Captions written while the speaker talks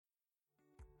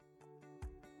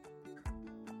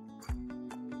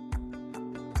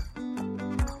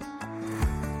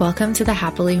Welcome to the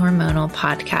Happily Hormonal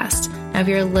podcast. Now, if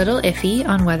you're a little iffy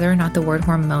on whether or not the word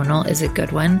hormonal is a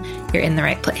good one, you're in the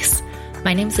right place.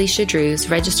 My name's Leisha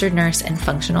Drews, registered nurse and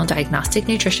functional diagnostic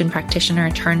nutrition practitioner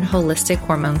turned holistic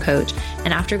hormone coach.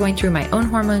 And after going through my own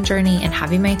hormone journey and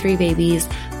having my 3 babies,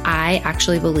 I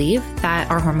actually believe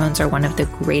that our hormones are one of the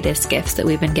greatest gifts that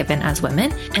we've been given as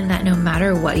women, and that no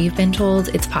matter what you've been told,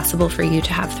 it's possible for you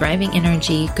to have thriving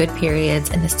energy, good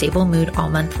periods, and a stable mood all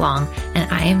month long.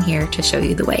 And I am here to show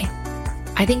you the way.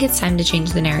 I think it's time to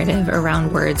change the narrative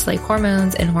around words like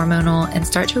hormones and hormonal and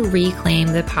start to reclaim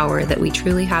the power that we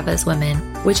truly have as women,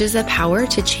 which is the power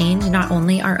to change not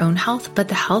only our own health, but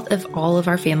the health of all of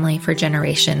our family for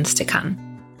generations to come.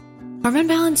 Hormone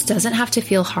balance doesn't have to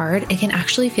feel hard. It can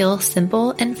actually feel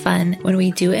simple and fun when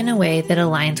we do it in a way that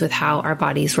aligns with how our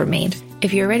bodies were made.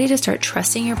 If you're ready to start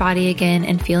trusting your body again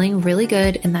and feeling really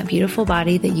good in that beautiful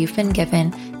body that you've been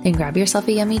given, then grab yourself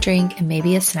a yummy drink and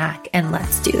maybe a snack, and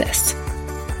let's do this.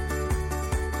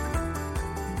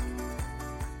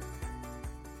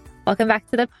 Welcome back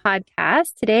to the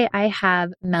podcast. Today I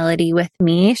have Melody with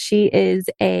me. She is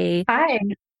Hi.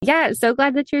 Yeah, so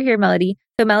glad that you're here, Melody.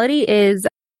 So Melody is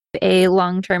a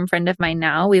long-term friend of mine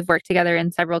now. We've worked together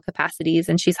in several capacities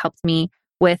and she's helped me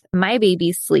with my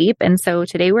baby's sleep. And so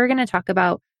today we're going to talk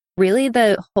about really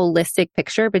the holistic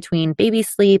picture between baby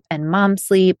sleep and mom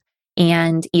sleep,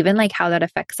 and even like how that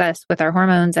affects us with our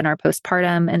hormones and our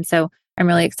postpartum. And so I'm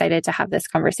really excited to have this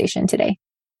conversation today.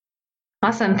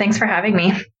 Awesome. Thanks for having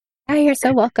me. Yeah, you're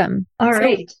so welcome. All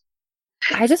right.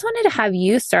 I just wanted to have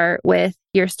you start with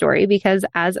your story, because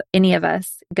as any of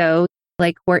us go,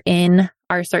 like, we're in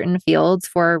our certain fields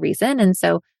for a reason. And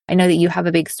so I know that you have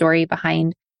a big story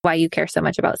behind why you care so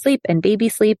much about sleep and baby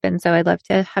sleep. And so I'd love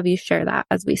to have you share that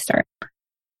as we start.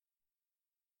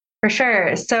 For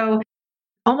sure. So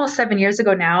almost 7 years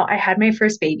ago now, I had my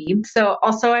first baby. So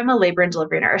also I'm a labor and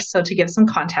delivery nurse. So to give some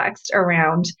context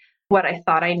around what I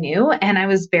thought I knew, and I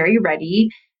was very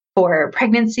ready for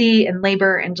pregnancy and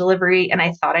labor and delivery. And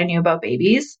I thought I knew about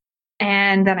babies.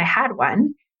 And then I had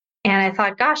one. And I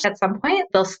thought, gosh, at some point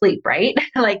they'll sleep, right?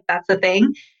 Like, that's the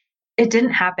thing. It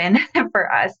didn't happen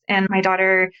for us. And my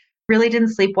daughter really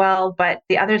didn't sleep well. But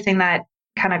the other thing that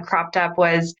kind of cropped up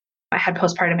was I had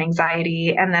postpartum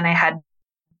anxiety, and then I had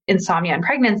insomnia in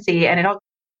pregnancy, and it all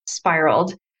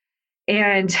spiraled.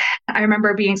 And I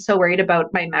remember being so worried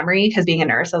about my memory, because being a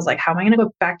nurse, I was like, how am I going to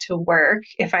go back to work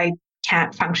if I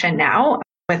can't function now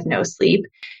with no sleep?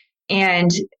 And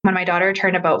when my daughter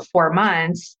turned about 4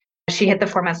 months, she hit the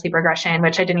 4-month sleep regression,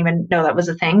 which I didn't even know that was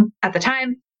a thing at the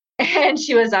time. And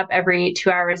she was up every 2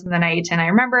 hours in the night. And I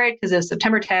remember it because it was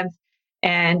September 10th,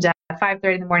 and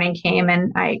 5:30 in the morning came,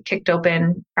 and I kicked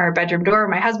open our bedroom door.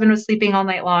 My husband was sleeping all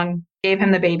night long, gave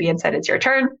him the baby and said, "It's your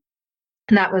turn."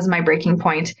 And that was my breaking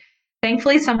point.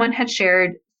 Thankfully, someone had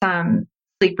shared some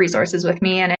sleep resources with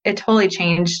me, and it totally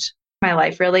changed my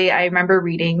life, really. I remember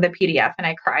reading the PDF and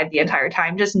I cried the entire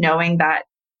time, just knowing that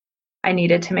I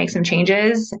needed to make some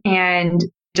changes, and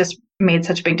just made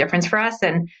such a big difference for us.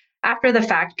 And after the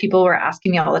fact, people were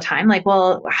asking me all the time, like,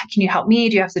 well, can you help me?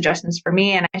 Do you have suggestions for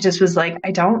me? And I just was like,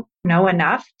 I don't know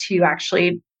enough to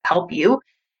actually help you.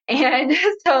 And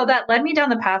so that led me down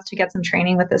the path to get some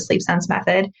training with the Sleep Sense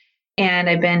method. And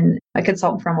I've been a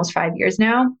consultant for almost 5 years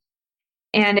now.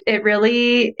 And it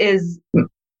really is,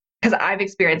 because I've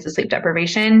experienced the sleep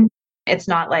deprivation. It's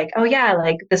not like, oh yeah,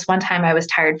 like this one time I was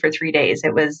tired for 3 days.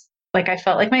 It was like, I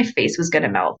felt like my face was going to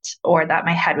melt, or that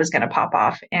my head was going to pop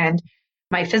off, and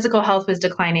my physical health was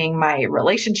declining. My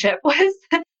relationship was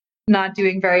not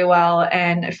doing very well.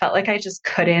 And I felt like I just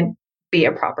couldn't be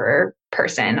a proper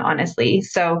person, honestly.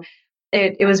 So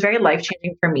it was very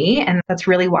life-changing for me. And that's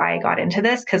really why I got into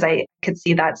this, because I could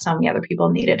see that so many other people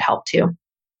needed help too.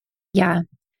 Yeah.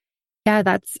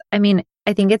 Yeah.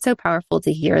 I think it's so powerful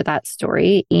to hear that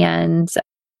story. And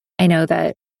I know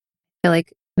that I feel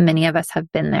like many of us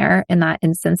have been there in that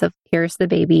instance of, here's the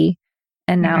baby,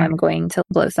 and now I'm going to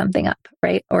blow something up,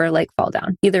 right? Or like fall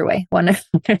down. Either way, one or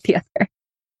the other.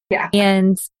 Yeah.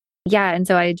 And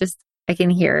so I can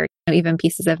hear even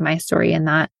pieces of my story in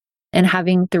that. And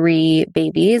having 3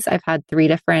 babies, I've had 3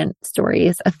 different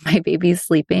stories of my babies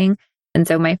sleeping. And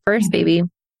so my first baby,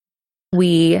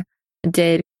 we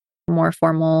did more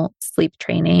formal sleep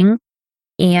training,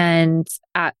 and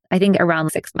at, I think,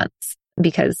 around 6 months,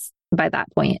 because by that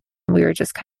point we were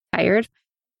just kind of tired.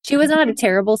 She was not a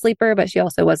terrible sleeper, but she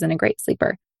also wasn't a great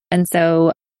sleeper. And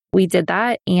so we did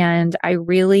that, and I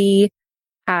really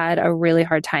had a really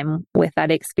hard time with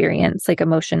that experience, like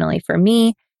emotionally for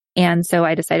me. And so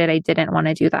I decided I didn't want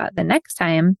to do that the next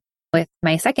time with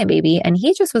my second baby. And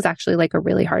he just was actually like a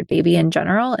really hard baby in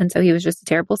general. And so he was just a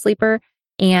terrible sleeper.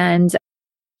 And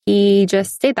he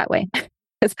just stayed that way.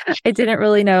 I didn't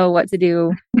really know what to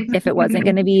do if it wasn't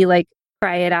going to be like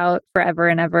cry it out forever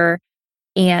and ever.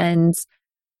 And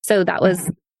so that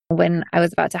was when I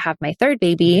was about to have my third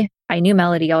baby. I knew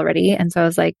Melody already. And so I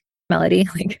was like, Melody,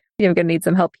 like, you're going to need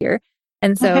some help here.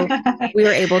 And so we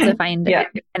were able to find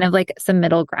kind of like some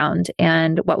middle ground,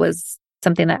 and what was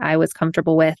something that I was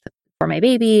comfortable with for my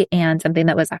baby and something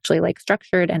that was actually like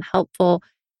structured and helpful.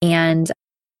 And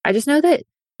I just know that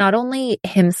not only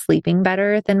him sleeping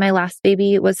better than my last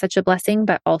baby was such a blessing,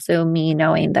 but also me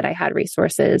knowing that I had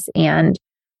resources and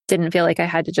didn't feel like I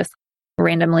had to just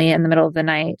randomly in the middle of the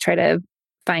night try to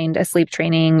find a sleep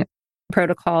training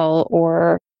protocol,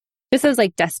 or just those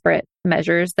like desperate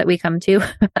measures that we come to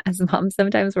as moms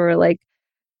sometimes, where we're like,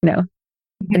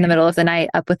 in the middle of the night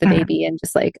up with the baby and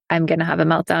just like, I'm going to have a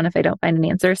meltdown if I don't find an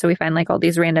answer. So we find like all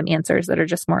these random answers that are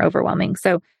just more overwhelming.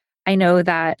 So I know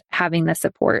that having the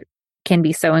support can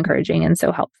be so encouraging and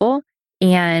so helpful,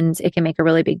 and it can make a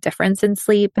really big difference in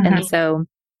sleep. And so,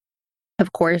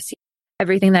 of course,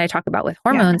 everything that I talk about with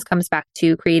hormones comes back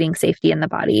to creating safety in the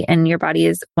body, and your body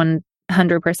is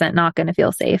 100% not going to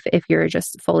feel safe if you're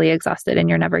just fully exhausted and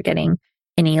you're never getting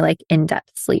any like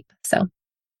in-depth sleep. So,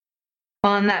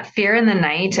 well, and that fear in the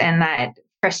night and that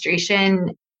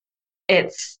frustration,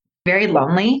 it's very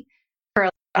lonely for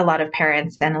a lot of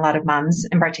parents and a lot of moms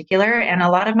in particular. And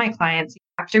a lot of my clients,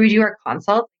 after we do our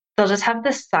consult, they'll just have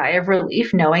this sigh of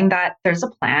relief knowing that there's a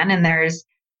plan and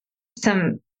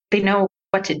they know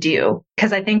what to do.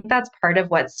 Because I think that's part of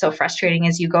what's so frustrating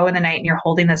is you go in the night and you're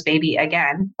holding this baby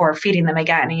again or feeding them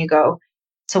again, and you go,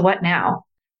 so what now?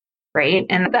 Right.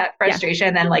 And that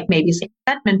frustration then like maybe some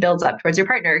resentment builds up towards your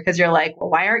partner because you're like, well,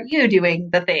 why aren't you doing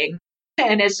the thing?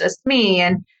 And it's just me.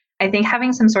 And I think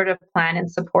having some sort of plan and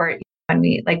support when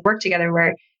we like work together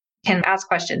where we can ask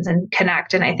questions and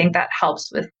connect. And I think that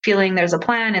helps with feeling there's a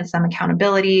plan and some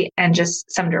accountability and just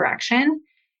some direction.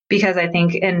 Because I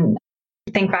think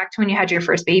think back to when you had your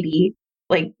first baby,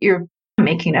 like you're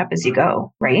making it up as you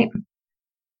go, right?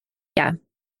 Yeah,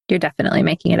 you're definitely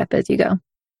making it up as you go.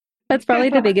 That's probably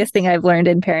the biggest thing I've learned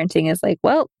in parenting is like,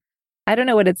 well, I don't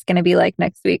know what it's going to be like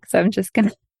next week. So I'm just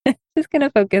going to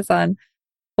focus on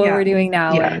what we're doing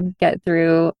now and get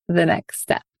through the next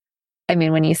step. I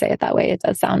mean, when you say it that way, it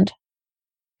does sound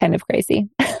kind of crazy.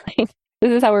 Like,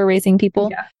 this is how we're raising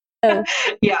people. Yeah. So,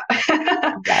 yeah.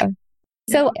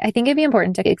 So I think it'd be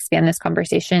important to expand this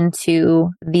conversation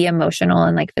to the emotional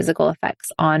and like physical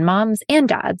effects on moms and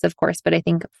dads, of course. But I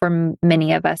think for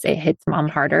many of us, it hits mom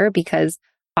harder because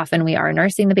often we are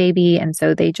nursing the baby. And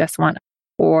so they just want,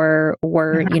 or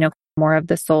we're, more of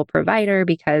the sole provider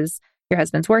because your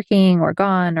husband's working or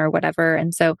gone or whatever.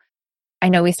 And so I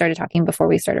know we started talking before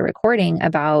we started recording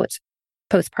about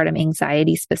postpartum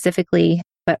anxiety specifically,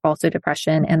 but also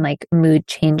depression and like mood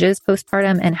changes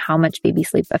postpartum and how much baby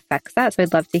sleep affects that. So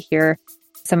I'd love to hear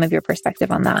some of your perspective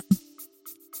on that.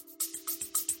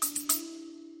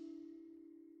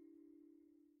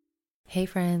 Hey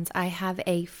friends, I have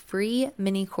a free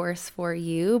mini course for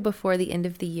you before the end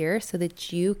of the year so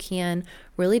that you can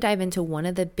really dive into one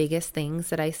of the biggest things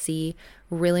that I see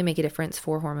really make a difference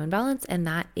for hormone balance, and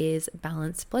that is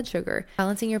balanced blood sugar.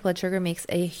 Balancing your blood sugar makes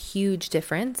a huge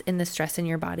difference in the stress in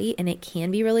your body, and it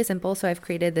can be really simple. So I've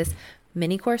created this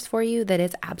mini course for you that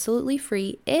is absolutely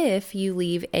free if you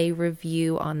leave a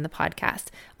review on the podcast.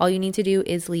 All you need to do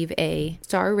is leave a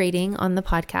star rating on the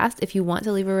podcast. If you want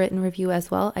to leave a written review as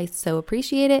well, I so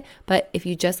appreciate it. But if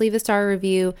you just leave a star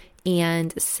review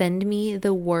and send me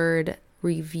the word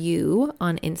review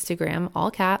on Instagram,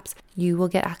 all caps, you will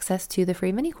get access to the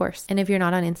free mini course. And if you're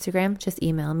not on Instagram, just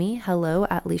email me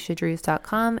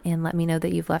hello@lishadrews.com and let me know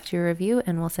that you've left your review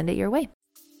and we'll send it your way.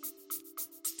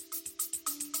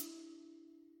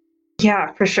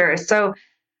 Yeah, for sure. So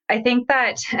I think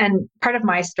that, and part of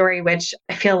my story, which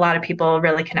I feel a lot of people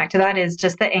really connect to that, is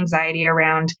just the anxiety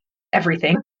around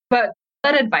everything. But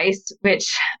that advice,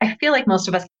 which I feel like most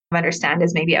of us understand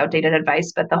is maybe outdated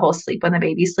advice, but the whole sleep when the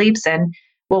baby sleeps. And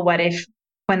well, what if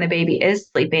when the baby is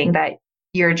sleeping that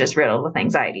you're just riddled with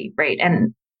anxiety, right?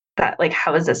 And that, like,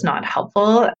 how is this not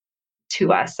helpful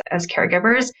to us as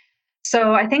caregivers?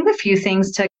 So I think the few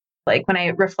things to, like, when I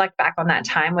reflect back on that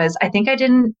time was I think I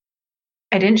didn't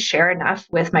share enough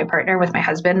with my partner, with my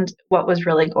husband, what was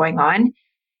really going on.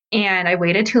 And I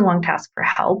waited too long to ask for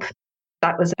help.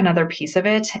 That was another piece of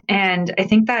it. And I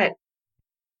think that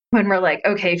when we're like,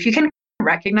 okay, if you can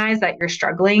recognize that you're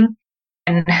struggling,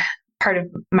 and part of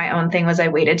my own thing was I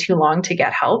waited too long to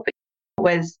get help,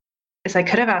 is I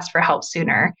could have asked for help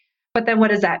sooner. But then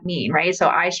what does that mean, right? So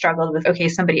I struggled with, okay,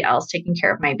 somebody else taking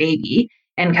care of my baby.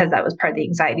 And because that was part of the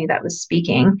anxiety that was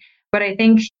speaking. But I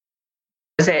think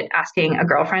Is it asking a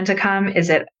girlfriend to come?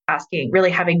 Is it really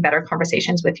having better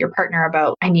conversations with your partner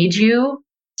about, I need you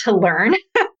to learn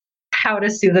how to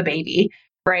soothe a baby,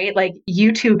 right? Like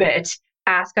YouTube it,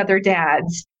 ask other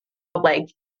dads, like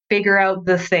figure out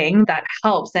the thing that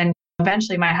helps. And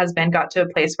eventually my husband got to a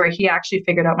place where he actually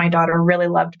figured out my daughter really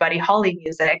loved Buddy Holly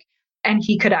music and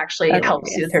he could actually help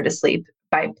soothe her to sleep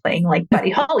by playing like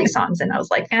Buddy Holly songs. And I was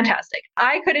like, fantastic.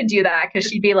 I couldn't do that because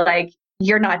she'd be like,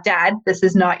 you're not dad. This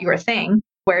is not your thing.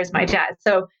 Where's my dad?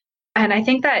 So, and I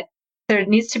think that there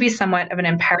needs to be somewhat of an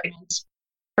empowerment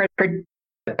for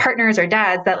partners or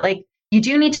dads that like, you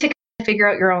do need to figure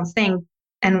out your own thing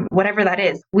and whatever that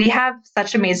is. We have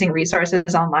such amazing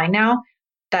resources online now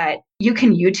that you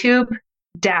can YouTube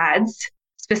dads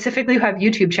specifically who have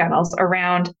YouTube channels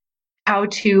around how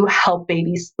to help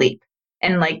babies sleep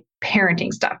and like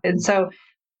parenting stuff. And so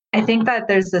I think that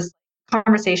there's this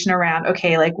conversation around,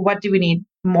 okay, like what do we need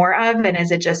more of? And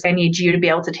is it just, I need you to be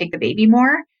able to take the baby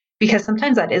more? Because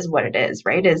sometimes that is what it is,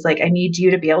 right? Is like, I need you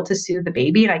to be able to soothe the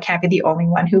baby and I can't be the only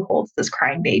one who holds this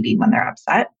crying baby when they're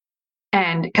upset.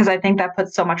 And because I think that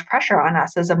puts so much pressure on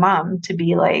us as a mom to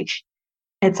be like,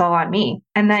 it's all on me.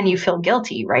 And then you feel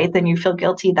guilty, right? Then you feel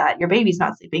guilty that your baby's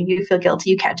not sleeping. You feel guilty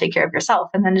you can't take care of yourself.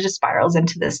 And then it just spirals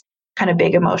into this kind of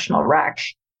big emotional wreck.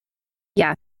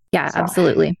 Yeah. Yeah, so.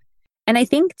 Absolutely. And I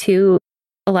think too,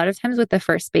 a lot of times with the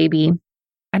first baby,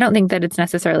 I don't think that it's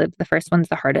necessarily the first one's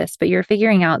the hardest, but you're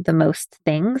figuring out the most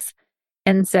things.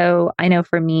 And so I know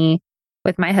for me,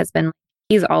 with my husband,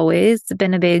 he's always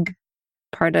been a big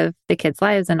part of the kids'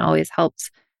 lives and always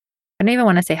helped. I don't even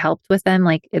want to say helped with them,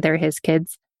 like they're his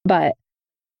kids, but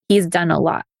he's done a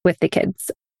lot with the kids.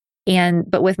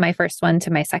 But with my first one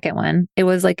to my second one, it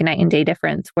was like a night and day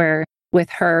difference where with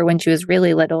her, when she was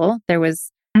really little, I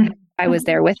was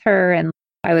there with her and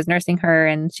I was nursing her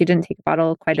and she didn't take a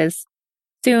bottle quite as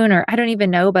soon, or I don't even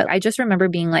know, but I just remember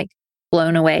being like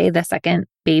blown away the second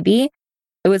baby.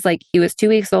 It was like he was 2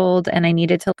 weeks old and I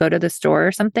needed to go to the store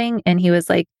or something. And he was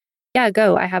like, yeah,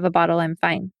 go. I have a bottle. I'm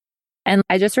fine. And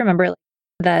I just remember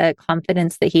the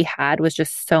confidence that he had was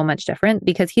just so much different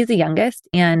because he's the youngest.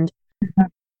 And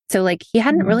so like he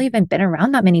hadn't really even been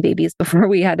around that many babies before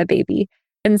we had a baby.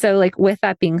 And so like with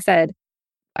that being said,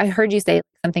 I heard you say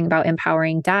something about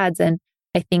empowering dads. And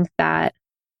I think that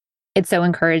it's so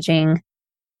encouraging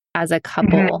as a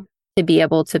couple to be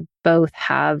able to both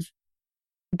have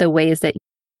the ways that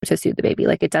to soothe the baby.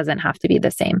 Like it doesn't have to be the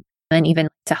same. And even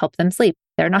to help them sleep,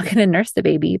 they're not going to nurse the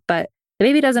baby, but the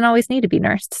baby doesn't always need to be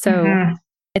nursed. So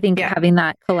I think having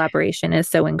that collaboration is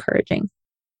so encouraging.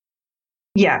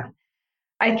 Yeah,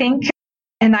 I think,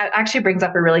 and that actually brings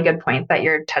up a really good point that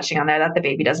you're touching on there, that the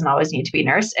baby doesn't always need to be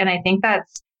nursed. And I think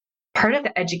that's part of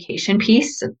the education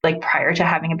piece, like prior to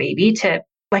having a baby, to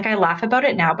like, I laugh about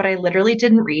it now, but I literally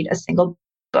didn't read a single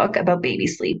book about baby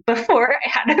sleep before I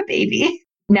had a baby.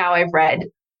 Now I've read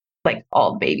like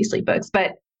all the baby sleep books,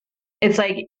 but it's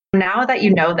like, now that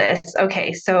you know this,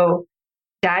 okay, so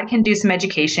dad can do some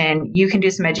education, you can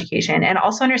do some education, and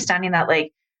also understanding that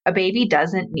like a baby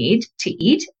doesn't need to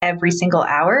eat every single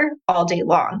hour all day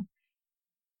long.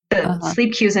 The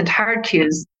sleep cues and tired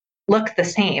cues look the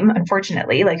same,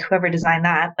 unfortunately. Like whoever designed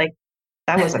that, like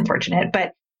that was unfortunate.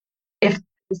 But if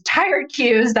it's tired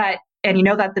cues that, and you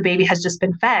know that the baby has just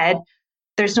been fed,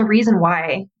 there's no reason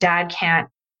why dad can't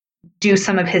do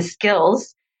some of his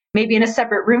skills, maybe in a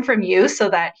separate room from you so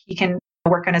that he can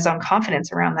work on his own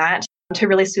confidence around that to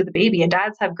really soothe the baby. And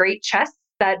dads have great chests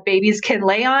that babies can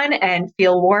lay on and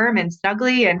feel warm and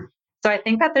snuggly. And so I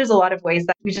think that there's a lot of ways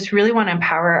that we just really want to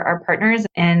empower our partners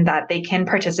and that they can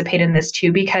participate in this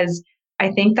too, because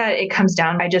I think that it comes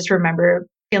down, I just remember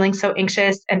feeling so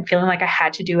anxious and feeling like I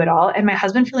had to do it all. And my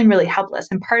husband feeling really helpless.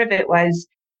 And part of it was,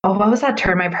 what was that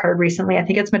term I've heard recently? I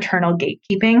think it's maternal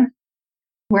gatekeeping,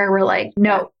 where we're like,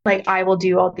 no, like I will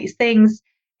do all these things,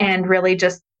 and really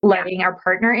just letting our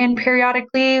partner in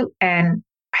periodically. And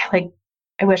I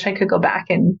wish I could go back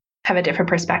and have a different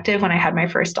perspective when I had my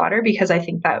first daughter, because I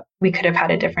think that we could have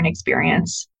had a different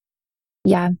experience.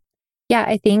 Yeah. Yeah.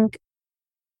 I think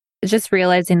just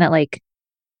realizing that like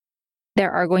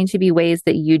there are going to be ways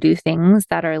that you do things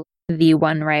that are the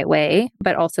one right way,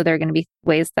 but also there are going to be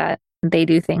ways that they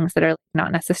do things that are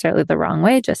not necessarily the wrong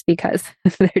way just because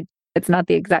it's not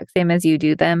the exact same as you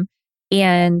do them.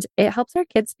 And it helps our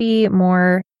kids be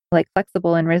more like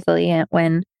flexible and resilient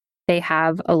when they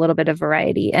have a little bit of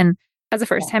variety. And as a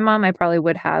first-time mom, I probably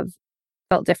would have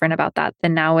felt different about that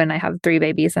than now when I have 3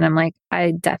 babies and I'm like,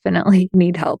 I definitely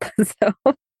need help. So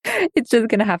it's just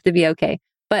going to have to be okay.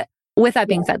 But with that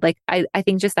being said, like, I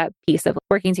think just that piece of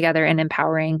working together and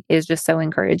empowering is just so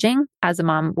encouraging as a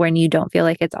mom when you don't feel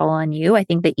like it's all on you. I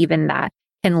think that even that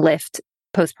can lift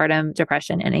postpartum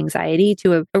depression and anxiety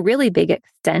to a really big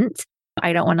extent.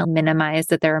 I don't want to minimize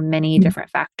that there are many different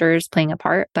factors playing a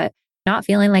part, but not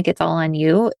feeling like it's all on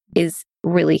you is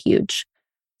really huge.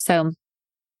 So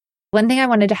one thing I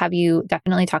wanted to have you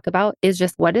definitely talk about is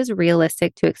just what is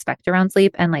realistic to expect around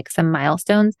sleep and like some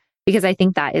milestones, because I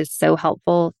think that is so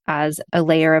helpful as a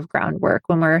layer of groundwork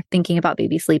when we're thinking about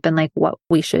baby sleep and like what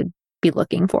we should be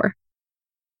looking for.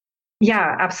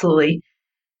 Yeah, absolutely.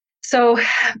 So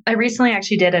I recently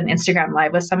actually did an Instagram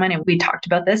live with someone and we talked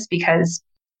about this because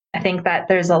I think that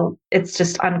it's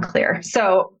just unclear.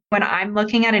 So when I'm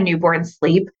looking at a newborn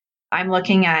sleep, I'm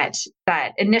looking at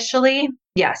that initially,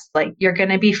 yes, like you're going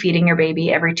to be feeding your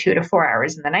baby every 2 to 4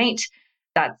 hours in the night.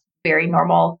 That's very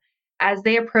normal. As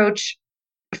they approach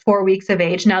 4 weeks of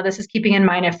age, now this is keeping in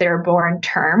mind if they're born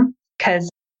term, because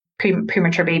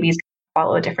premature babies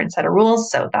follow a different set of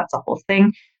rules. So that's a whole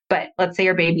thing. But let's say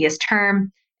your baby is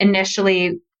term.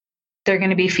 Initially, they're going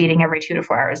to be feeding every 2 to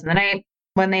 4 hours in the night.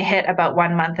 When they hit about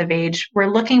 1 month of age, we're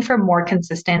looking for more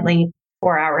consistently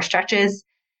 4 hour stretches.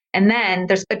 And then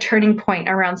there's a turning point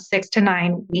around 6 to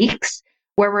 9 weeks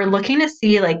where we're looking to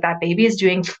see like that baby is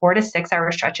doing 4 to 6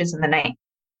 hour stretches in the night.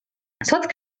 So it's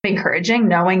kind of encouraging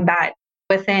knowing that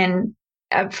within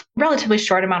a relatively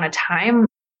short amount of time,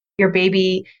 your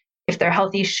baby, if they're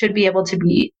healthy, should be able to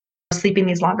be sleeping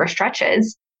these longer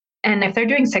stretches. And if they're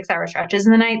doing 6 hour stretches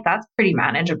in the night, that's pretty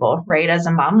manageable, right? As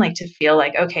a mom, like to feel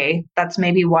like, okay, that's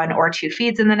maybe 1 or 2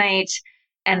 feeds in the night.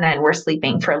 And then we're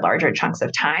sleeping for larger chunks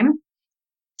of time.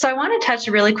 So I want to touch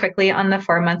really quickly on the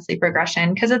 4 month sleep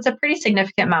regression because it's a pretty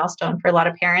significant milestone for a lot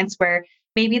of parents where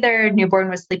maybe their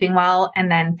newborn was sleeping well and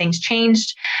then things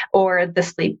changed or the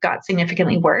sleep got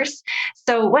significantly worse.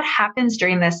 So what happens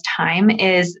during this time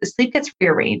is sleep gets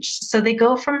rearranged. So they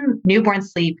go from newborn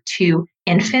sleep to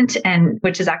infant, and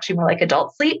which is actually more like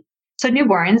adult sleep. So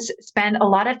newborns spend a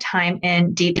lot of time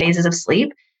in deep phases of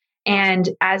sleep. And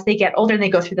as they get older and they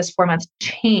go through this 4 month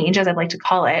change, as I'd like to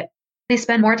call it, they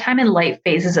spend more time in light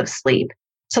phases of sleep.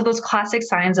 So those classic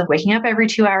signs of waking up every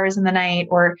 2 hours in the night,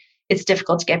 or it's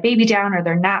difficult to get baby down, or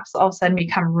their naps all of a sudden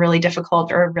become really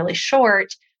difficult or really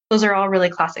short, those are all really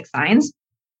classic signs.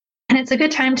 And it's a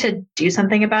good time to do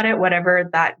something about it, whatever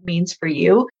that means for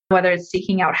you, whether it's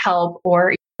seeking out help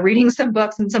or reading some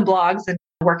books and some blogs and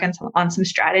working on some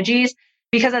strategies.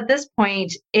 Because at this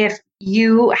point, if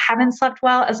you haven't slept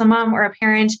well as a mom or a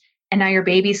parent, and now your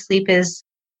baby's sleep is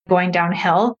going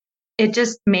downhill, it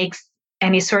just makes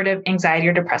any sort of anxiety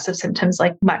or depressive symptoms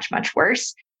like much, much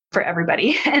worse for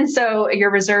everybody. And so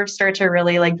your reserves start to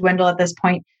really like dwindle at this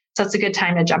point. So it's a good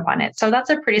time to jump on it. So that's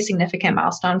a pretty significant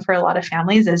milestone for a lot of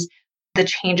families is the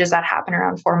changes that happen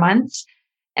around 4 months.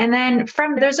 And then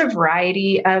there's a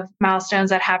variety of milestones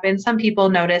that happen. Some people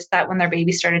notice that when their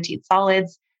baby started to eat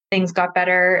solids, things got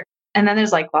better. And then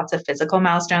there's like lots of physical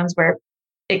milestones where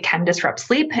it can disrupt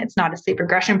sleep. It's not a sleep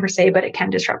regression per se, but it can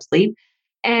disrupt sleep.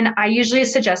 And I usually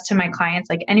suggest to my clients,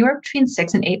 like anywhere between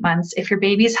 6 and 8 months, if your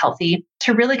baby is healthy,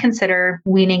 to really consider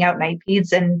weaning out night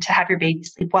feeds and to have your baby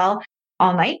sleep well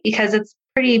all night, because it's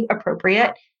pretty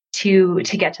appropriate to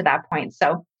get to that point.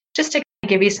 So just to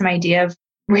give you some idea of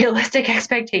realistic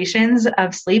expectations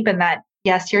of sleep, and that,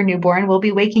 yes, your newborn will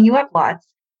be waking you up lots,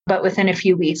 but within a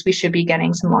few weeks, we should be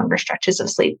getting some longer stretches of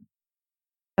sleep.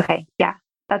 Okay. Yeah,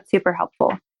 that's super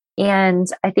helpful. And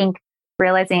I think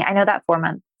realizing, I know that 4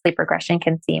 month sleep regression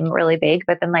can seem really big,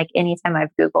 but then like anytime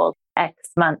I've Googled X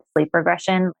month sleep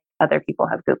regression, other people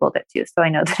have Googled it too. So I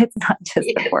know that it's not just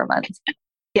the 4 months.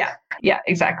 Yeah,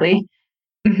 exactly.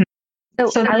 Mm-hmm.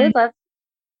 So I would love,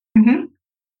 mm-hmm.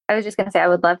 I was just going to say, I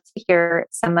would love to hear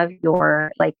some of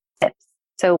your like tips.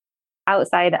 So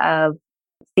outside of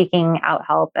seeking out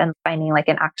help and finding like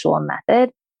an actual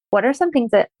method, what are some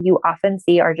things that you often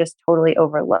see are just totally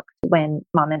overlooked when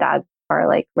mom and dad are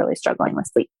like really struggling with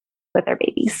sleep with their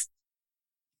babies?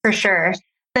 For sure.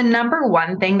 The number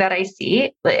one thing that I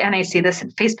see, and I see this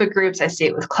in Facebook groups, I see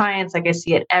it with clients, like I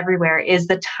see it everywhere, is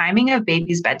the timing of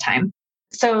baby's bedtime.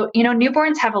 So,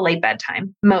 newborns have a late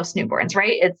bedtime, most newborns,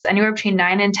 right? It's anywhere between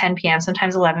 9 and 10 p.m.,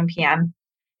 sometimes 11 p.m.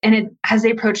 And as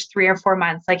they approach 3 or 4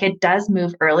 months, like it does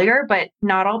move earlier, but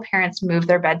not all parents move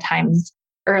their bedtimes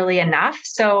early enough.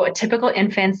 So typical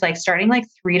infants, like starting like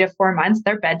 3 to 4 months,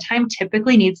 their bedtime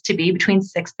typically needs to be between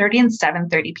 6:30 and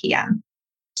 7:30 p.m.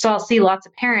 So I'll see lots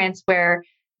of parents where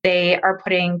they are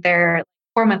putting their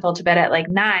 4-month-old to bed at like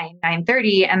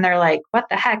 9:30, and they're like, what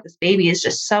the heck? This baby is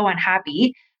just so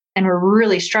unhappy and we're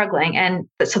really struggling. And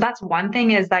so that's one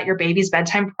thing, is that your baby's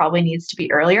bedtime probably needs to be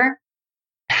earlier.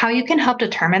 How you can help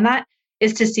determine that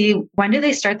is to see, when do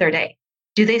they start their day?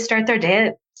 Do they start their day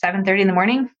at 7:30 in the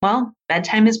morning? Well,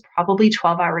 bedtime is probably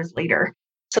 12 hours later.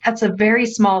 So that's a very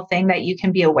small thing that you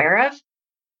can be aware of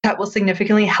that will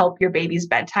significantly help your baby's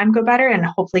bedtime go better and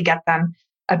hopefully get them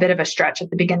a bit of a stretch at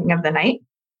the beginning of the night.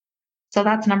 So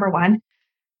that's number one.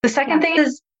 The second thing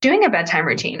is doing a bedtime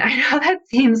routine. I know that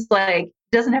seems like,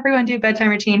 doesn't everyone do a bedtime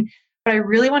routine? But I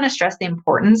really want to stress the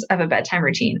importance of a bedtime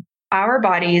routine. Our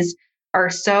bodies are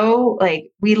so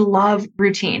we love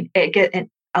routine. It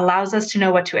allows us to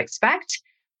know what to expect.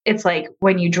 It's like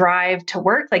when you drive to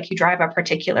work, you drive a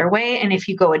particular way. And if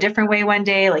you go a different way one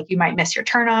day, you might miss your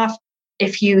turnoff.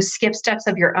 If you skip steps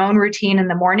of your own routine in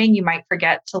the morning, you might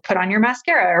forget to put on your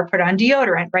mascara or put on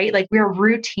deodorant, right? We're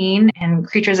routine and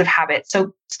creatures of habit.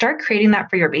 So start creating that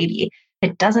for your baby.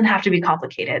 It doesn't have to be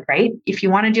complicated, right? If you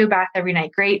want to do a bath every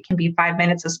night, great. It can be 5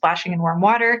 minutes of splashing in warm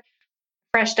water,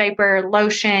 fresh diaper,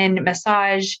 lotion,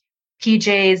 massage,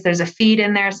 PJs. There's a feed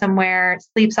in there somewhere,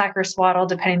 sleep sack or swaddle,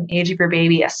 depending on the age of your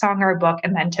baby, a song or a book,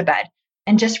 and then to bed.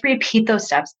 And just repeat those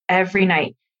steps every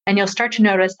night. And you'll start to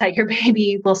notice that your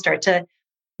baby will start to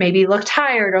maybe look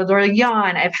tired or they'll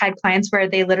yawn. I've had clients where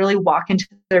they literally walk into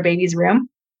their baby's room,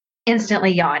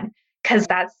 instantly yawn, because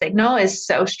that signal is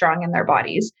so strong in their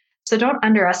bodies. So don't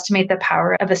underestimate the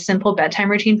power of a simple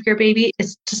bedtime routine for your baby.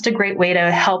 It's just a great way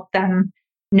to help them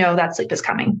know that sleep is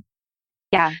coming.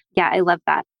 Yeah, I love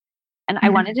that. And I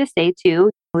wanted to say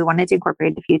too, we wanted to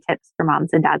incorporate a few tips for moms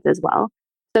and dads as well.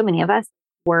 So many of us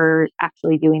were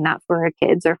actually doing that for our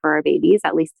kids or for our babies,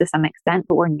 at least to some extent,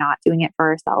 but we're not doing it for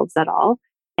ourselves at all.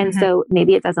 And so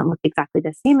maybe it doesn't look exactly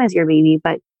the same as your baby,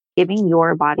 but giving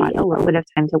your body a little bit of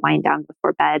time to wind down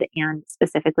before bed and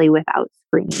specifically without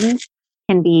screens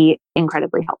can be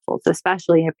incredibly helpful. So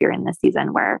especially if you're in this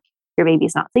season where your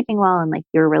baby's not sleeping well and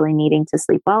you're really needing to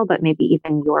sleep well, but maybe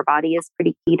even your body is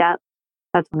pretty keyed up.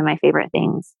 That's one of my favorite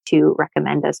things to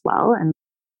recommend as well. And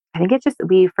I think it's just,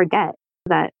 we forget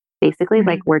that basically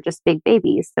we're just big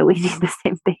babies. So we need the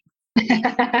same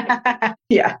thing.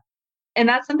 Yeah. And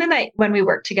that's something that when we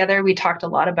worked together, we talked a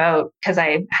lot about because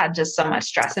I had just so much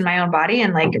stress in my own body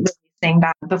and releasing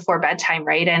that before bedtime,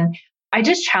 right? And I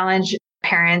just challenge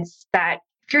parents that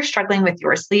if you're struggling with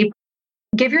your sleep,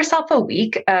 give yourself a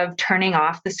week of turning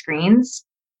off the screens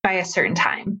by a certain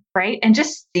time, right? And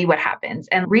just see what happens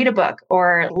and read a book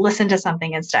or listen to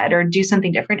something instead or do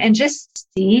something different and just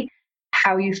see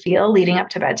how you feel leading up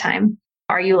to bedtime.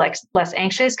 Are you less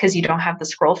anxious because you don't have the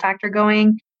scroll factor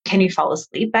going? Can you fall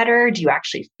asleep better? Do you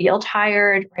actually feel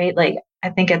tired? Right? I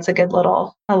think it's a good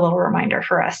little reminder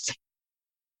for us.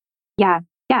 Yeah,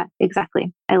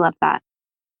 exactly. I love that.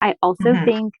 I also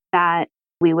think that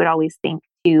we would always think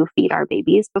to feed our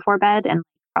babies before bed and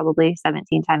probably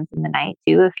 17 times in the night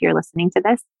too, if you're listening to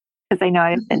this, because I know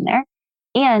I've been there.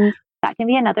 And that can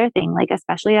be another thing,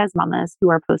 especially as mamas who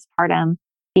are postpartum,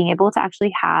 being able to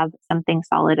actually have something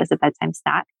solid as a bedtime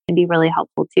snack can be really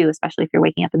helpful too, especially if you're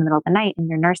waking up in the middle of the night and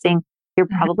you're nursing. You're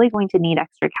probably going to need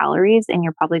extra calories and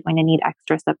you're probably going to need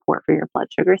extra support for your blood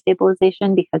sugar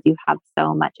stabilization because you have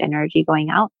so much energy going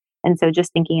out. And so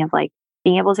just thinking of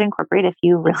being able to incorporate a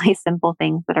few really simple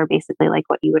things that are basically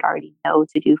what you would already know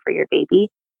to do for your baby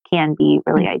can be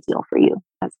really ideal for you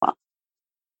as well.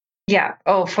 Yeah.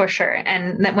 Oh, for sure.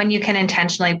 And that when you can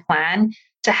intentionally plan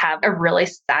to have a really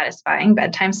satisfying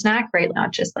bedtime snack, right?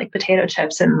 Not just potato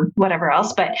chips and whatever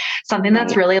else, but something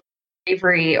that's really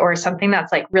savory or something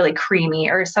that's really creamy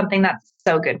or something that's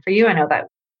so good for you. I know that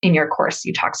in your course,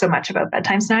 you talk so much about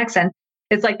bedtime snacks and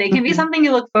it's they can be something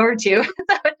you look forward to.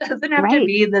 So it doesn't have to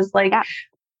be this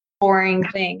boring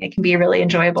thing. It can be really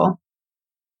enjoyable.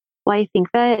 Well, I think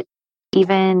that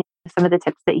even some of the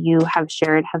tips that you have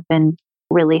shared have been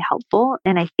really helpful.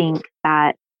 And I think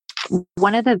that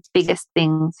one of the biggest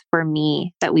things for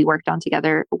me that we worked on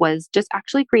together was just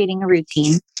actually creating a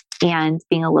routine and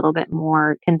being a little bit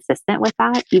more consistent with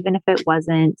that, even if it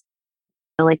wasn't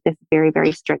this very,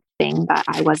 very strict thing that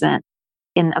I wasn't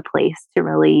in a place to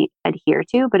really adhere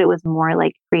to, but it was more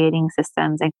creating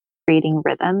systems and creating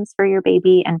rhythms for your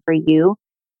baby and for you.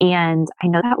 And I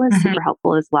know that was super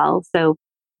helpful as well. So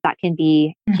that can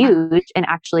be huge. And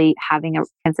actually having a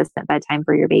consistent bedtime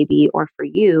for your baby or for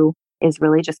you is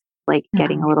really just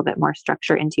getting a little bit more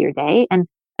structure into your day. And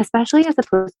especially as a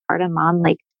postpartum mom,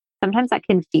 sometimes that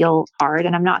can feel hard.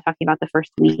 And I'm not talking about the first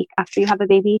week after you have a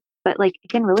baby, but it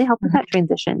can really help with that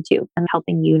transition too. And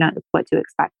helping you know what to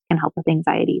expect can help with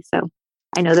anxiety. So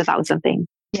I know that was something,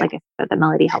 like I said, that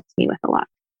Melody helps me with a lot.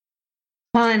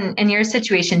 Well, and in your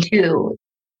situation too,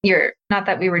 you're not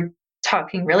that we were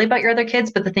talking really about your other kids,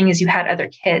 but the thing is you had other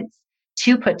kids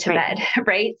to put to bed,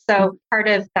 right? So part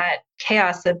of that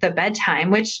chaos at the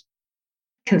bedtime, which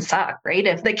can suck, right?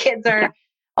 If the kids are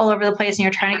all over the place and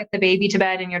you're trying to get the baby to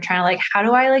bed and you're trying to like, how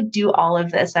do I like do all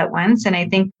of this at once? And I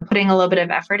think putting a little bit of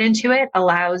effort into it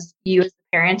allows you as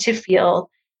a parent to feel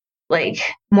like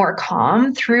more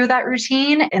calm through that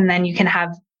routine. And then you can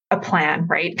have a plan,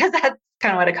 right? Because that's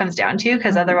kind of what it comes down to.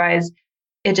 Because otherwise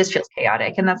it just feels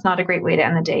chaotic. And that's not a great way to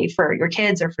end the day for your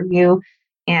kids or for you.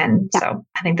 And so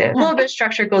I think that a little bit of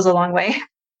structure goes a long way.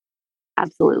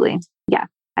 Absolutely. Yeah,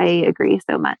 I agree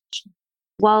so much.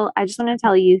 Well, I just want to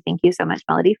tell you, thank you so much,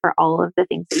 Melody, for all of the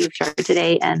things that you've shared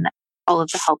today and all of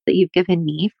the help that you've given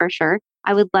me for sure.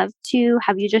 I would love to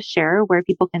have you just share where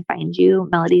people can find you.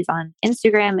 Melody's on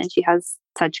Instagram and she has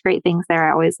such great things there.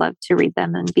 I always love to read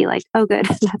them and be like, oh, good.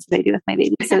 That's what I do with my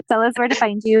baby. So tell us where to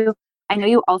find you. I know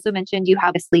you also mentioned you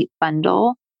have a sleep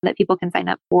bundle that people can sign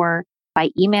up for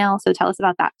by email. So tell us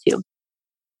about that too.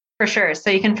 For sure. So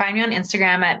you can find me on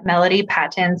Instagram at Melody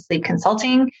Patton Sleep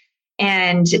Consulting.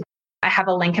 And I have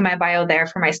a link in my bio there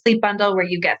for my sleep bundle where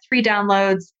you get 3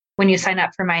 downloads when you sign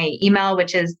up for my email,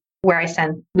 which is where I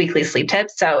send weekly sleep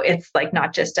tips. So it's like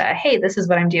not just a, hey, this is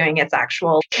what I'm doing. It's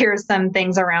actual, here's some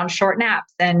things around short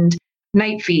naps and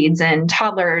night feeds and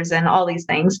toddlers and all these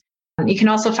things. You can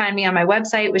also find me on my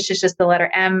website, which is just the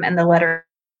letter M and the letter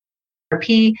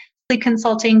P,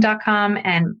 sleepconsulting.com.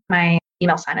 And my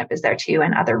email sign up is there too,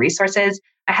 and other resources.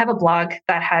 I have a blog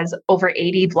that has over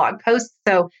 80 blog posts.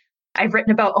 So I've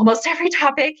written about almost every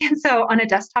topic. And so on a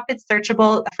desktop, it's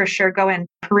searchable. For sure, go and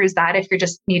peruse that if you're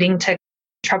just needing to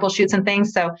troubleshoot some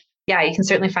things. So yeah, you can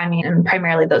certainly find me in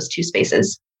primarily those 2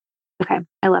 spaces. Okay.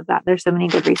 I love that. There's so many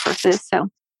good resources. So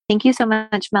thank you so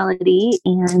much, Melody.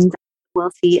 And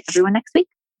we'll see everyone next week.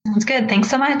 Sounds good. Thanks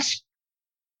so much.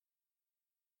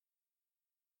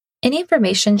 Any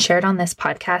information shared on this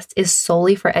podcast is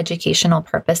solely for educational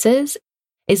purposes,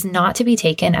 is not to be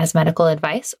taken as medical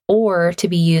advice or to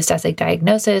be used as a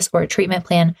diagnosis or a treatment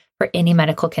plan for any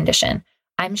medical condition.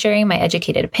 I'm sharing my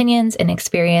educated opinions and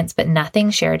experience, but nothing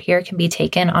shared here can be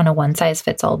taken on a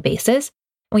one-size-fits-all basis.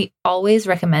 We always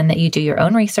recommend that you do your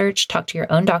own research, talk to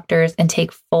your own doctors, and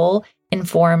take full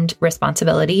informed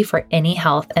responsibility for any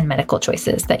health and medical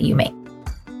choices that you make.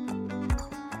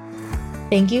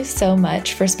 Thank you so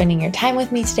much for spending your time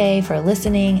with me today, for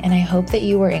listening, and I hope that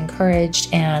you were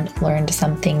encouraged and learned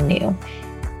something new.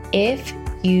 If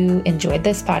you enjoyed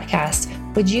this podcast,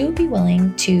 would you be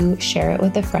willing to share it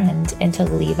with a friend and to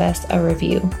leave us a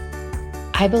review?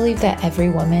 I believe that every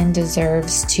woman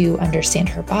deserves to understand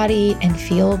her body and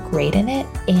feel great in it,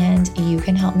 and you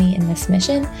can help me in this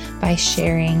mission by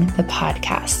sharing the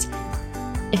podcast.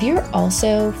 If you're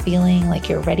also feeling like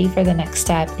you're ready for the next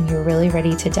step and you're really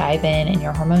ready to dive in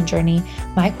your hormone journey,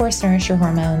 my course, Nourish Your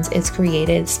Hormones, is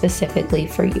created specifically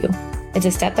for you. It's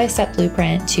a step-by-step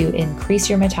blueprint to increase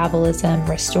your metabolism,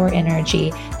 restore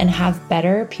energy, and have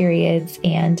better periods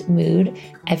and mood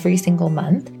every single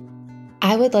month.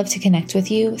 I would love to connect with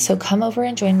you, so come over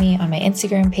and join me on my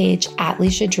Instagram page at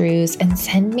Leisha Drews and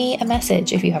send me a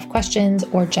message if you have questions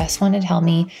or just want to tell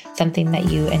me something that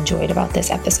you enjoyed about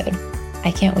this episode.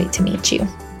 I can't wait to meet you.